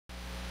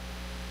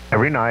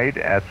every night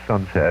at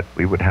sunset,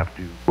 we would have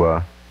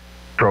to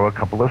throw a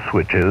couple of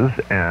switches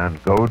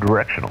and go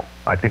directional.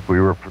 I think we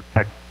were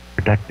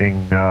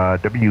protecting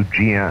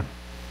WGN,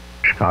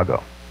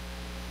 Chicago.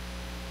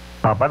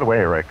 By the way,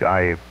 Eric,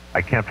 I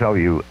can't tell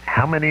you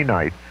how many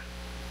nights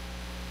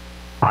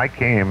I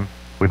came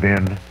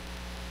within.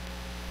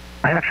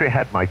 I actually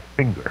had my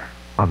finger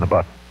on the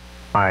button.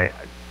 I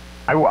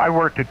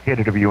worked at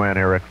KWN,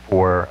 Eric,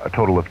 for a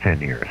total of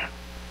 10 years.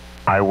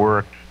 I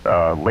worked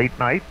late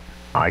nights.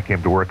 I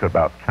came to work at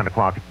about 10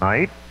 o'clock at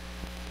night.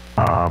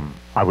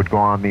 I would go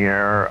on the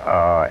air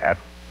at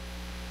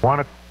 1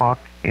 o'clock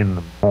in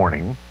the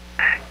morning,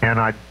 and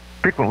I'd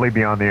frequently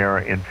be on the air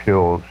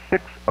until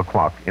 6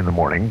 o'clock in the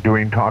morning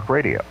doing talk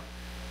radio.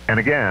 And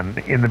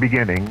again, in the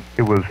beginning,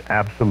 it was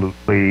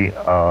absolutely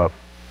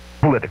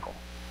political.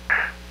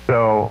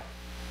 So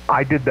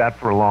I did that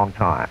for a long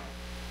time,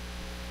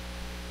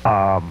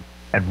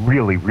 and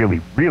really,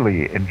 really,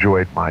 really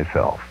enjoyed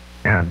myself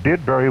and did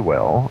very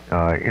well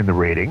in the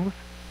ratings.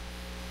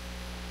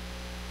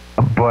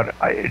 But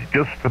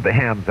just for the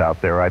hams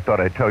out there, I thought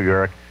I'd tell you,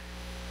 Eric,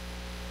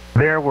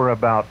 there were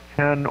about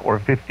 10 or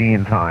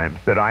 15 times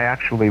that I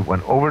actually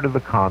went over to the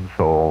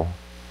console,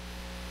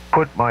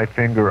 put my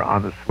finger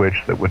on the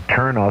switch that would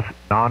turn us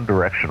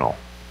non-directional.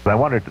 I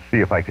wanted to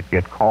see if I could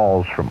get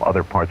calls from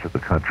other parts of the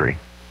country.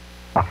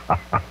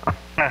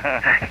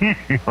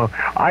 You know,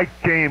 I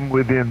came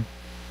within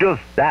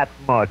just that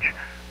much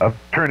of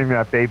turning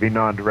that baby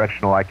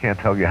non-directional. I can't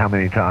tell you how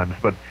many times,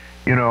 but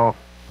you know,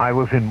 I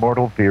was in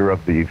mortal fear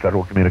of the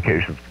Federal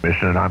Communications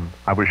Commission, and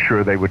I was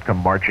sure they would come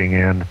marching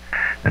in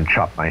and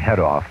chop my head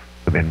off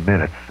within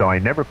minutes. So I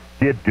never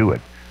did do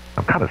it.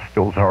 I'm kind of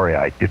still sorry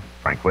I didn't,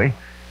 frankly.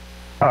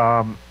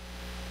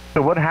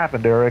 So what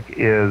happened, Eric,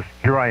 is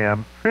here I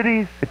am,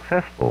 pretty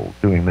successful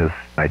doing this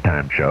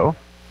nighttime show,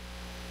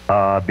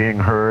 being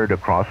heard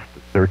across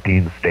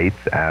 13 states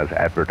as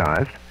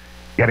advertised,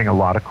 getting a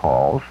lot of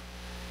calls.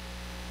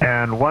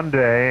 And one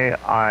day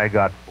I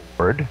got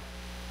bored.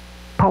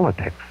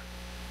 Politics.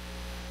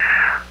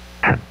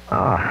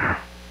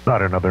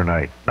 Not another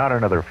night, not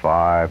another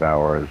 5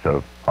 hours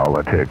of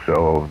politics,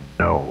 oh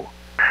no.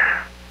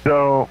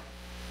 So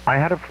I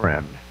had a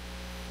friend,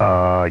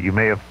 you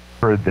may have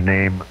heard the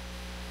name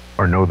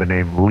or know the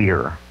name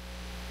Lear,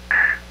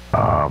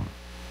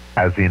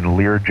 as in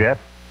Learjet.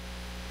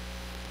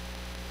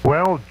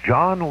 Well,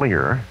 John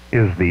Lear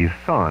is the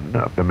son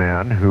of the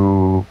man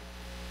who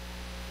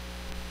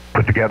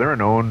put together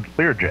and owned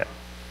Learjet,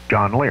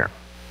 John Lear.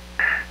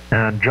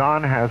 And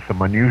John has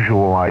some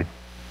unusual ideas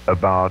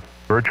about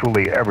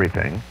virtually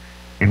everything,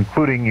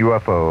 including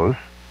UFOs,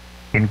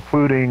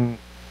 including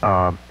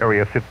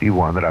Area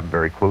 51 that I'm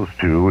very close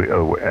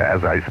to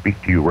as I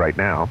speak to you right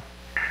now,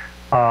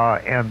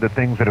 and the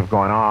things that have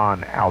gone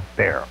on out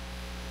there.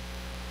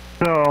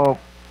 So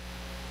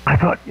I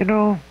thought, you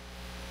know,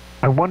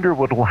 I wonder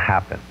what will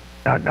happen.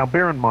 Now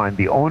bear in mind,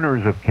 the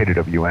owners of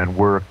KWN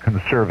were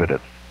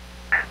conservatives.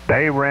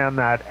 They ran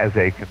that as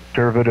a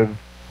conservative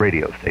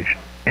radio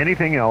station.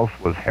 Anything else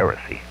was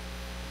heresy.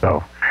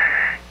 So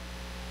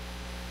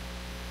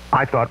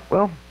I thought,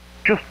 well,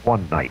 just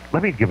one night,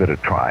 let me give it a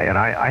try. And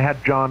I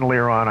had John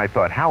Lear on. I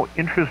thought, how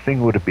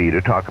interesting would it be to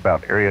talk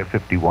about Area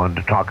 51,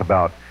 to talk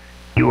about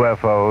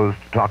UFOs,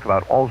 to talk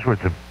about all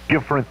sorts of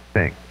different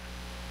things.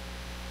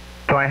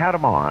 So I had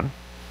him on,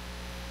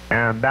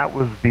 and that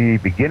was the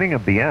beginning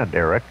of the end,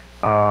 Eric.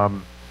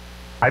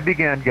 I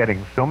began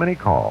getting so many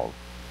calls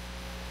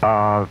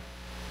that,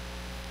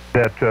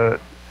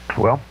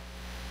 well,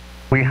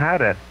 we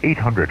had an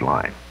 800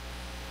 line.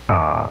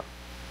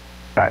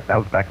 That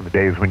was back in the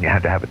days when you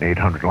had to have an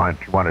 800 line.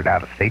 If you wanted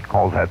out-of-state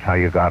calls, that's how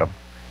you got them.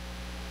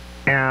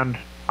 And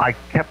I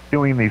kept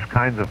doing these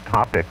kinds of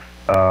topics,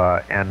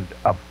 and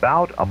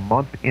about a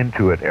month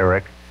into it,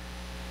 Eric,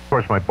 of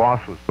course, my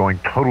boss was going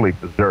totally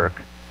berserk,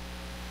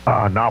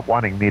 not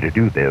wanting me to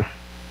do this,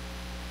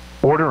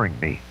 ordering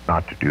me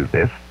not to do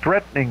this,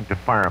 threatening to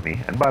fire me.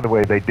 And by the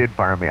way, they did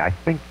fire me, I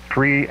think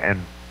 3 and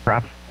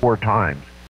perhaps 4 times